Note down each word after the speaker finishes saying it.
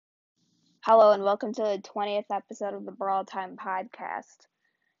Hello and welcome to the 20th episode of the Brawl Time podcast.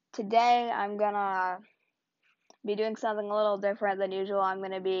 Today I'm gonna be doing something a little different than usual. I'm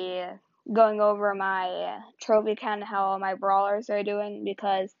gonna be going over my trophy count and how all my brawlers are doing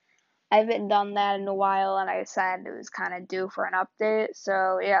because I haven't done that in a while and I decided it was kind of due for an update.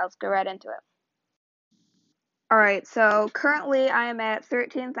 So yeah, let's get right into it. Alright, so currently I am at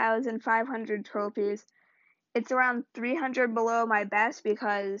 13,500 trophies. It's around 300 below my best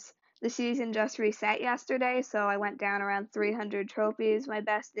because the season just reset yesterday, so I went down around 300 trophies. My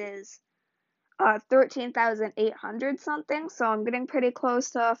best is 13,800 something, so I'm getting pretty close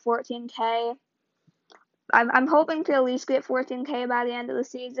to 14K. I'm hoping to at least get 14K by the end of the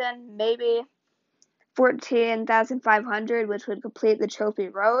season, maybe 14,500, which would complete the trophy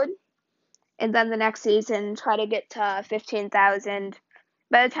road. And then the next season, try to get to 15,000.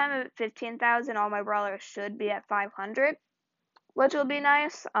 By the time of 15,000, all my brawlers should be at 500. Which will be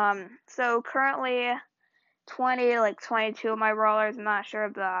nice. So currently 22 of my brawlers, I'm not sure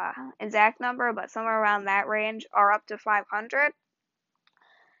of the exact number, but somewhere around that range are up to 500.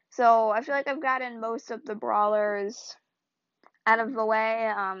 So I feel like I've gotten most of the brawlers out of the way.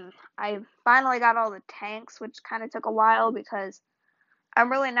 I finally got all the tanks, which kind of took a while because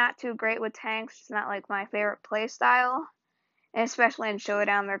I'm really not too great with tanks. It's not like my favorite play style, and especially in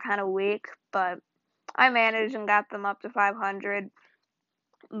Showdown, they're kind of weak, but I managed and got them up to 500.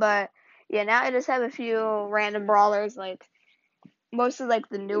 But yeah, now I just have a few random brawlers, like most of like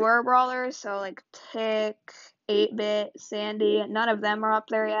the newer brawlers, so like Tick, 8-Bit, Sandy. None of them are up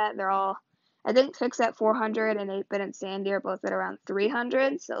there yet. They're all, I think Tick's at 400 and 8-Bit and Sandy are both at around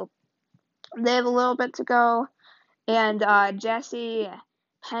 300, so they have a little bit to go. And Jessie,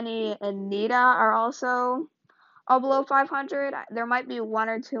 Penny, and Nita are also all below 500. There might be one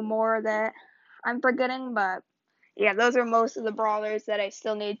or two more that I'm forgetting, but yeah, those are most of the brawlers that I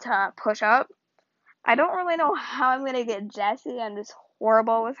still need to push up. I don't really know how I'm gonna get Jessie. I'm just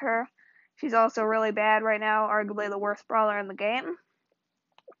horrible with her. She's also really bad right now, arguably the worst brawler in the game.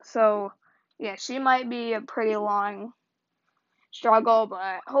 So, yeah, she might be a pretty long struggle,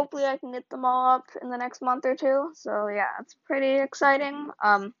 but hopefully I can get them all up in the next month or two. So, yeah, it's pretty exciting.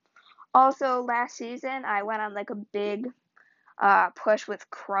 Also, last season I went on like a big push with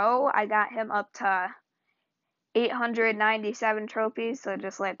Crow. I got him up to 897 trophies, so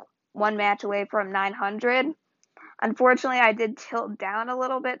just like one match away from 900. Unfortunately, I did tilt down a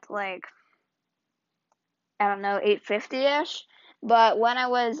little bit to like, I don't know, 850-ish. But when I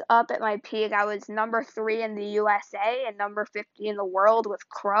was up at my peak, I was number 3 in the USA and number 50 in the world with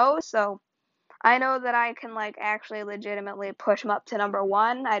Crow. So I know that I can like actually legitimately push him up to number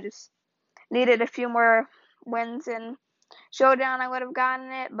 1. I just needed a few more wins in Showdown. I would have gotten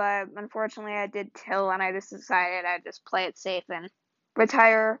it, but unfortunately, I did tilt, and I just decided I'd just play it safe and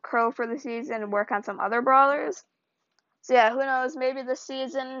retire Crow for the season and work on some other brawlers. So yeah, who knows? Maybe this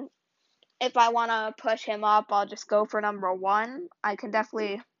season, if I want to push him up, I'll just go for number 1. I can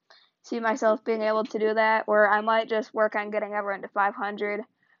definitely see myself being able to do that, or I might just work on getting everyone to 500.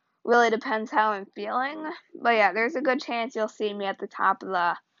 Really depends how I'm feeling. But yeah, there's a good chance you'll see me at the top of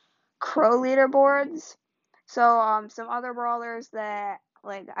the Crow leaderboards. So some other brawlers that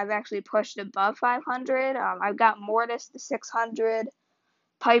like I've actually pushed above 500. I've got Mortis to 600,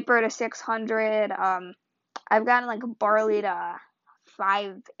 Piper to 600. I've gotten like Barley to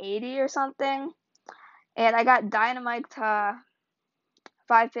 580 or something. And I got Dynamite to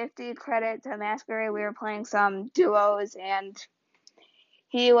 550. Credit to Masquerade. We were playing some duos, and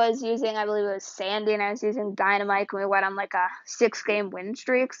he was using, I believe it was Sandy, and I was using Dynamite, and we went on like a 6-game win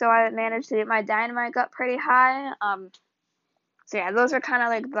streak, so I managed to get my Dynamite up pretty high. So yeah, those are kind of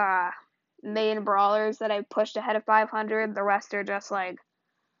like the main brawlers that I pushed ahead of 500. The rest are just like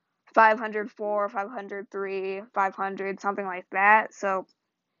 504, 503, 500, something like that. So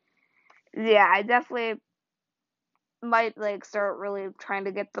yeah, I definitely might like start really trying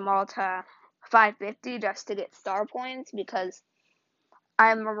to get them all to 550 just to get star points because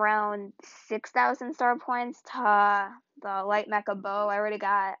I'm around 6,000 star points to the light mecha bow. I already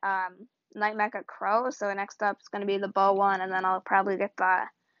got night mecha crow, so next up is going to be the bow one, and then I'll probably get the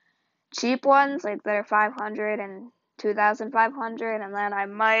cheap ones like that are 500 and 2,500, and then I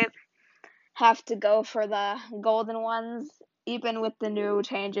might have to go for the golden ones. Even with the new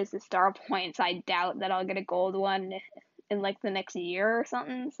changes to star points, I doubt that I'll get a gold one in like the next year or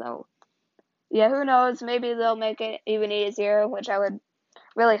something. So yeah, who knows? Maybe they'll make it even easier, which I would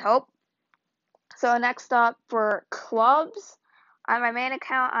really hope. So next up for clubs, on my main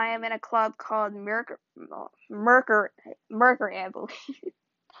account, I am in a club called Mercury, I believe.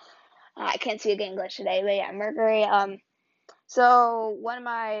 I can't speak English today, but yeah, Mercury. So one of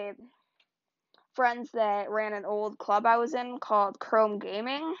my friends that ran an old club I was in called Chrome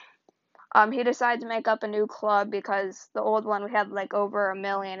Gaming. He decided to make up a new club because the old one we had like over 1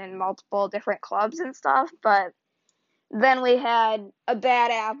 million in multiple different clubs and stuff, but then we had a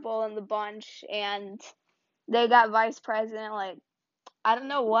bad apple in the bunch and they got vice president. Like, I don't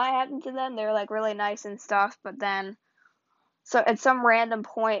know what happened to them. They were like really nice and stuff, but then so at some random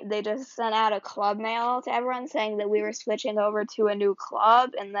point they just sent out a club mail to everyone saying that we were switching over to a new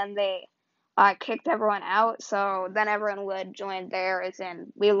club, and then they kicked everyone out. So then everyone would join theirs,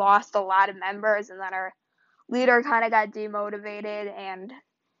 and we lost a lot of members, and then our leader kind of got demotivated and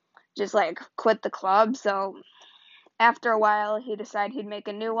just like quit the club. So after a while, he decided he'd make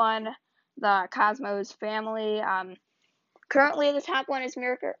a new one, the Cosmos Family. Currently, the top one is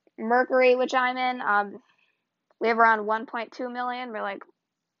Mercury, which I'm in. We have around 1.2 million. We're like,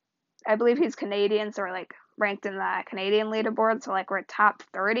 I believe he's Canadian, so we're like ranked in the Canadian leaderboard. So like we're top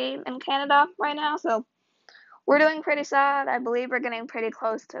 30 in Canada right now. So we're doing pretty solid. I believe we're getting pretty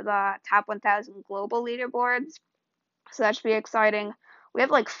close to the top 1,000 global leaderboards. So that should be exciting. We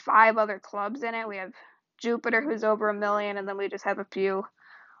have like 5 other clubs in it. We have Jupiter, who's over 1 million, and then we just have a few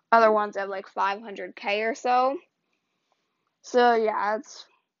other ones that have like 500K or so. So yeah,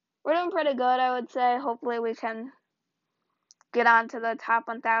 we're doing pretty good, I would say. Hopefully we can get onto the top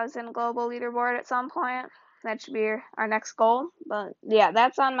 1,000 global leaderboard at some point. That should be our next goal. But yeah,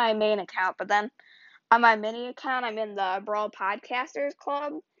 that's on my main account. But then on my mini account, I'm in the Brawl Podcasters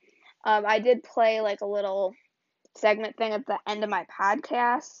Club. I did play like a little segment thing at the end of my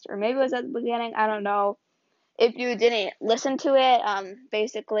podcast, or maybe it was at the beginning. I don't know. If you didn't listen to it,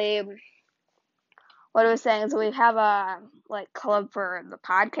 basically what I was saying is we have a like club for the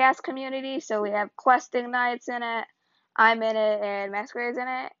podcast community. So we have questing nights in it. I'm in it, and Masquerade's in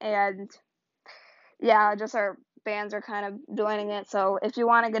it, and yeah, just our bands are kind of joining it. So if you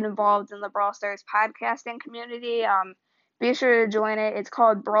want to get involved in the Brawl Stars podcasting community, be sure to join it. It's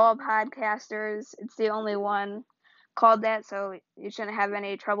called Brawl Podcasters. It's the only one called that, so you shouldn't have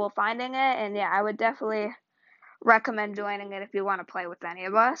any trouble finding it. And yeah, I would definitely recommend joining it if you want to play with any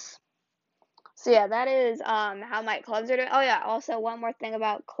of us. So yeah, that is how my clubs are doing. Oh yeah, also one more thing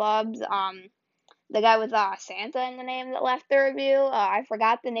about clubs. The guy with Santa in the name that left the review. I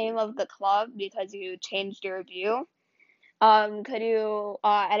forgot the name of the club because you changed your review. Could you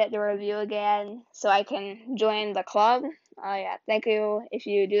edit the review again so I can join the club? Yeah, thank you if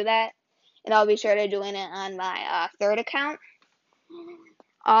you do that, and I'll be sure to join it on my third account.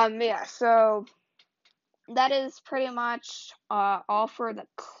 Yeah, so that is pretty much all for the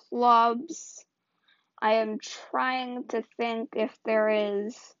clubs. I am trying to think if there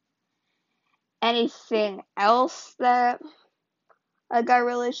is anything else that like I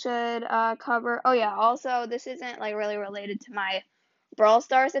really should cover. Oh yeah, also this isn't like really related to my Brawl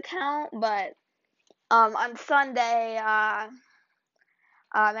Stars account, but on Sunday,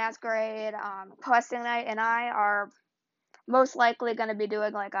 Masquerade, Questing Night, and I are most likely going to be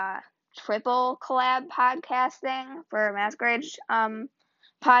doing like a triple collab podcasting for Masquerade's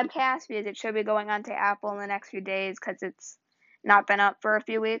podcast, because it should be going on to Apple in the next few days because it's not been up for a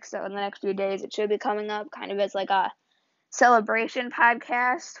few weeks. So in the next few days, it should be coming up kind of as like a celebration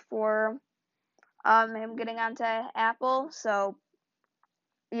podcast for him getting onto Apple. So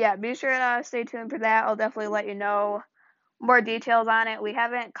yeah, be sure to stay tuned for that. I'll definitely let you know more details on it. We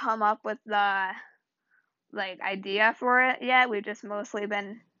haven't come up with the like idea for it yet. We've just mostly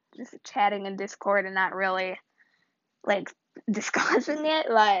been just chatting in Discord and not really like discussing it.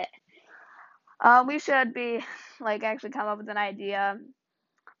 But we should be like actually come up with an idea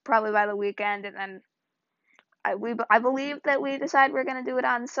probably by the weekend, and then I believe that we decide we're gonna do it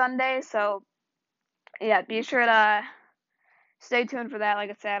on Sunday. So yeah, be sure to stay tuned for that. Like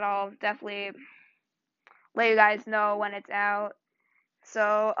I said, I'll definitely let you guys know when it's out.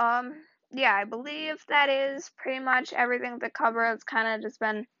 So yeah, I believe that is pretty much everything to cover. It's kind of just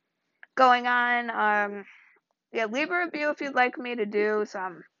been going on. Yeah, leave a review if you'd like me to do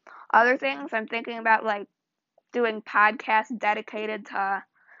some other things. I'm thinking about like doing podcasts dedicated to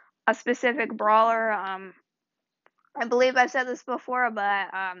a specific brawler. I believe I've said this before, but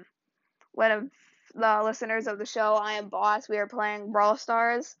one of the listeners of the show, I Am Boss, we were playing Brawl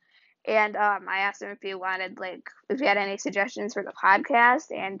Stars, and I asked him if he wanted like if he had any suggestions for the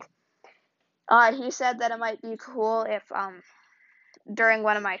podcast, and he said that it might be cool if during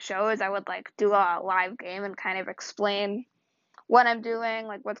one of my shows I would like do a live game and kind of explain what I'm doing,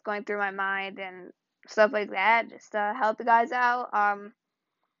 like what's going through my mind and stuff like that, just to help you guys out.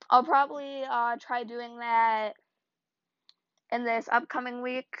 I'll probably try doing that in this upcoming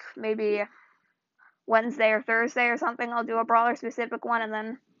week, maybe Wednesday or Thursday or something. I'll do a brawler specific one, and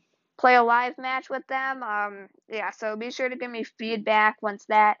then play a live match with them. Yeah, so be sure to give me feedback once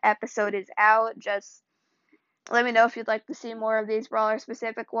that episode is out. Just let me know if you'd like to see more of these brawler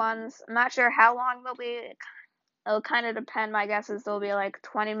specific ones. I'm not sure how long they'll be. It'll kind of depend. My guess is they'll be like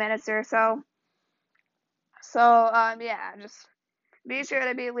 20 minutes or so. So, yeah, just be sure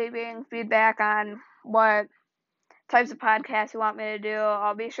to be leaving feedback on what types of podcasts you want me to do.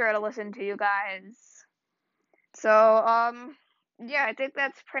 I'll be sure to listen to you guys. So, yeah, I think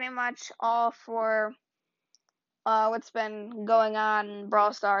that's pretty much all for what's been going on in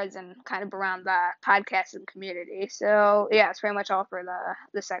Brawl Stars and kind of around the podcasting community. So, yeah, it's pretty much all for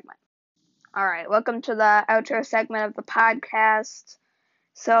the segment. All right, welcome to the outro segment of the podcast.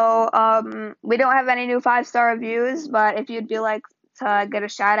 So, we don't have any new 5-star reviews, but if you'd be like to get a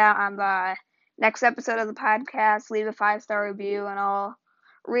shout out on the next episode of the podcast, leave a 5-star review and I'll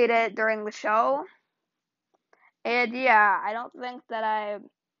read it during the show. And yeah, I don't think that I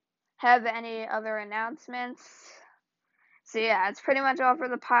have any other announcements. So yeah, it's pretty much all for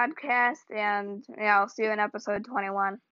the podcast, and yeah, I'll see you in episode 21.